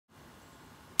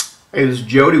Hey, this is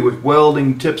Jody with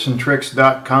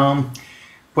weldingtipsandtricks.com.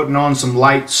 Putting on some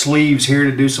light sleeves here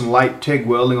to do some light TIG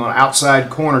welding on outside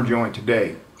corner joint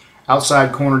today.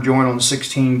 Outside corner joint on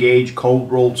 16 gauge cold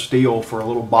rolled steel for a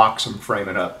little box I'm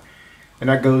framing up. And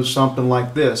that goes something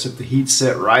like this. If the heat's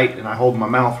set right and I hold my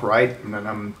mouth right and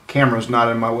then camera's not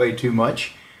in my way too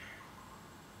much.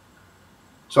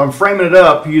 So I'm framing it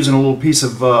up using a little piece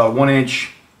of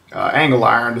 1-inch angle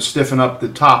iron to stiffen up the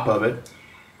top of it.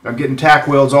 I'm getting tack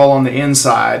welds all on the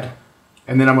inside,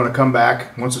 and then I'm going to come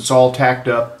back once it's all tacked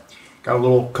up. Got a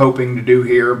little coping to do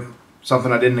here,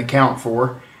 something I didn't account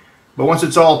for. But once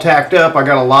it's all tacked up, I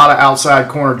got a lot of outside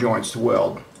corner joints to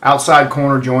weld. Outside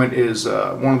corner joint is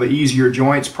one of the easier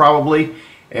joints probably,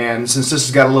 and since this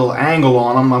has got a little angle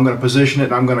on them, I'm going to position it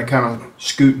and I'm going to kind of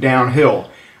scoot downhill.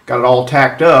 Got it all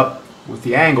tacked up with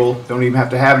the angle. Don't even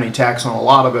have to have any tacks on a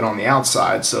lot of it on the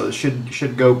outside, so it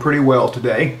should go pretty well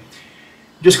today.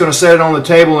 Just going to set it on the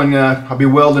table, and I'll be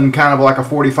welding kind of like a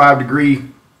 45-degree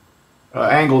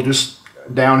angle just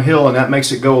downhill, and that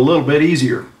makes it go a little bit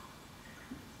easier.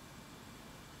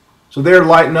 So they're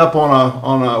lighting up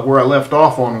on a where I left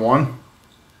off on one.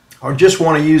 I just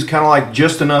want to use kind of like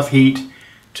just enough heat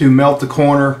to melt the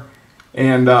corner,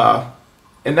 and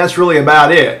that's really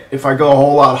about it. If I go a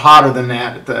whole lot hotter than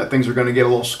that, things are going to get a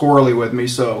little squirrely with me.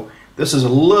 So this is a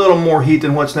little more heat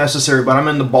than what's necessary, but I'm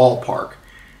in the ballpark.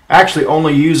 Actually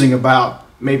only using about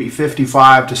maybe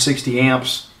 55 to 60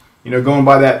 amps. You know, going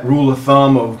by that rule of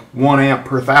thumb of 1 amp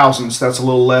per thousandths, that's a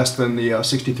little less than the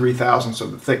 63 thousandths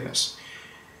of the thickness.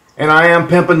 And I am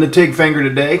pimping the TIG finger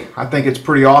today. I think it's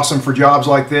pretty awesome for jobs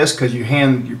like this because your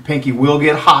pinky will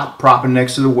get hot propping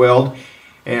next to the weld,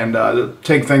 and the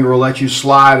TIG finger will let you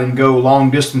slide and go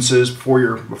long distances before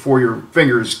your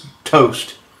fingers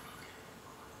toast.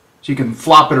 So you can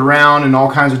flop it around in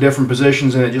all kinds of different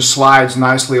positions, and it just slides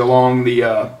nicely along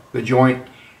the joint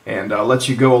and lets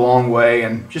you go a long way,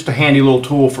 and just a handy little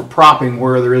tool for propping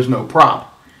where there is no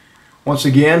prop. Once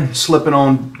again, slipping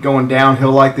on, going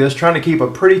downhill like this, trying to keep a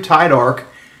pretty tight arc,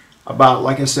 about,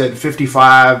 like I said,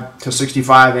 55 to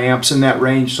 65 amps, in that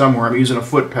range somewhere. I'm using a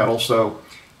foot pedal, so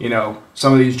you know,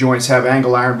 some of these joints have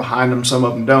angle iron behind them, some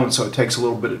of them don't, so it takes a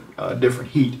little bit of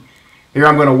different heat. Here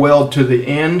I'm going to weld to the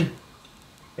end.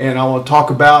 And I want to talk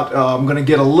about, I'm going to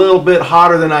get a little bit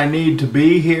hotter than I need to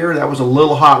be here. That was a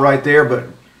little hot right there, but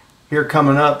here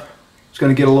coming up, it's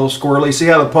going to get a little squirrely. See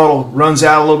how the puddle runs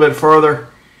out a little bit further?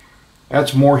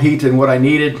 That's more heat than what I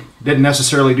needed. Didn't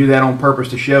necessarily do that on purpose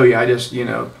to show you. I just, you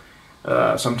know,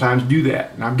 sometimes do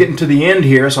that. And I'm getting to the end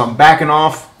here, so I'm backing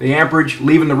off the amperage,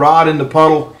 leaving the rod in the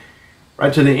puddle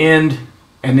right to the end,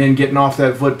 and then getting off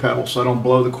that foot pedal so I don't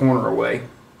blow the corner away.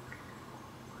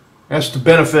 That's the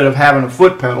benefit of having a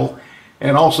foot pedal,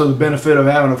 and also the benefit of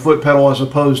having a foot pedal as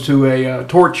opposed to a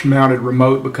torch mounted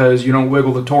remote, because you don't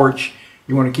wiggle the torch.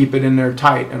 You want to keep it in there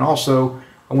tight. And also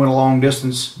I went a long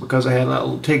distance because I had that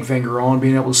little TIG finger on,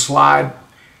 being able to slide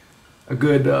a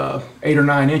good 8 or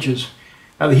 9 inches.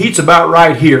 Now the heat's about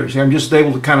right here. See, I'm just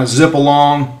able to kind of zip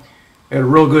along at a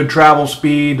real good travel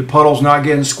speed. The puddle's not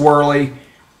getting squirrely.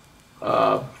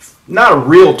 Not a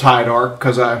real tight arc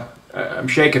because I'm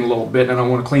shaking a little bit and I don't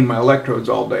want to clean my electrodes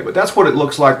all day, but that's what it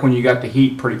looks like when you got the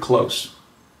heat pretty close.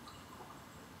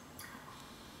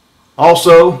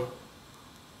 Also,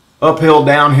 uphill,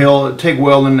 downhill, TIG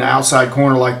welding the outside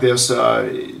corner like this,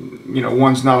 you know,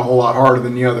 one's not a whole lot harder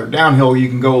than the other. Downhill you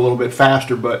can go a little bit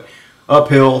faster, but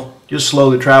uphill just slow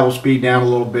the travel speed down a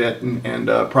little bit, and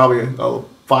probably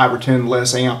 5 or 10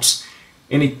 less amps.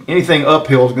 Anything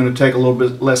uphill is going to take a little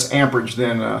bit less amperage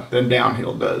than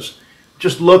downhill does.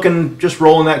 Just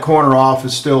rolling that corner off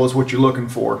is what you're looking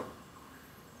for.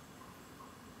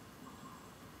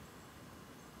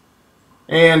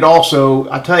 And also,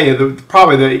 I tell you,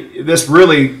 this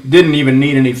really didn't even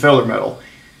need any filler metal.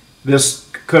 This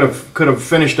could have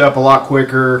finished up a lot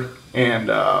quicker and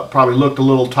probably looked a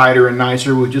little tighter and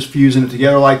nicer with just fusing it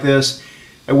together like this.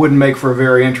 It wouldn't make for a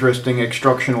very interesting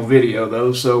instructional video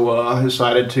though, so I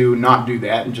decided to not do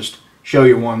that and just show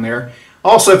you one there.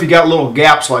 Also, if you got little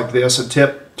gaps like this, a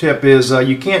tip is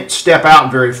you can't step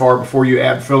out very far before you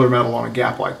add filler metal on a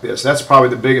gap like this. That's probably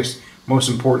the biggest, most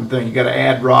important thing. You got to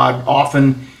add rod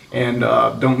often, and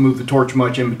don't move the torch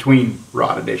much in between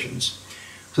rod additions.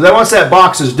 So then once that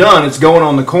box is done, it's going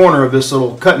on the corner of this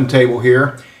little cutting table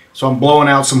here. So I'm blowing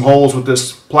out some holes with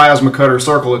this plasma cutter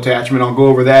circle attachment. I'll go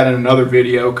over that in another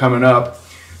video coming up.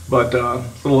 But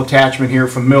little attachment here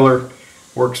from Miller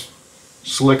works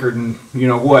slicker than you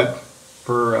know what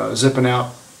for zipping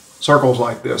out circles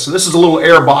like this. So this is a little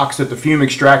air box that the fume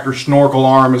extractor snorkel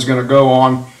arm is going to go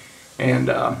on, and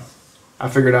I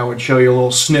figured I would show you a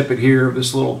little snippet here of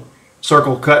this little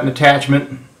circle cutting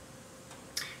attachment.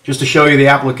 just to show you the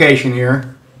application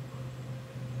here.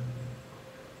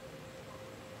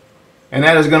 And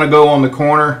that is going to go on the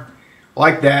corner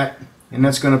like that, and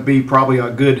that's going to be probably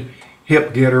a good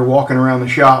hip getter walking around the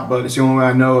shop, but it's the only way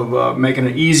I know of making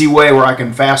an easy way where I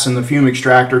can fasten the fume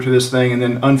extractor to this thing and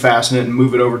then unfasten it and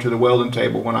move it over to the welding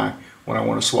table when I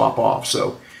want to swap off.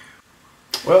 So,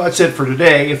 well, that's it for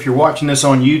today. If you're watching this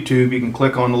on YouTube, you can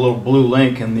click on the little blue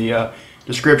link in the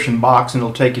description box and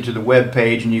it'll take you to the web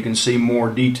page, and you can see more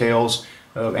details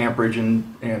of amperage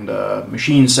and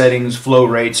machine settings, flow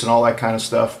rates, and all that kind of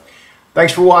stuff.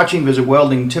 Thanks for watching. Visit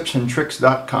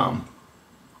weldingtipsandtricks.com.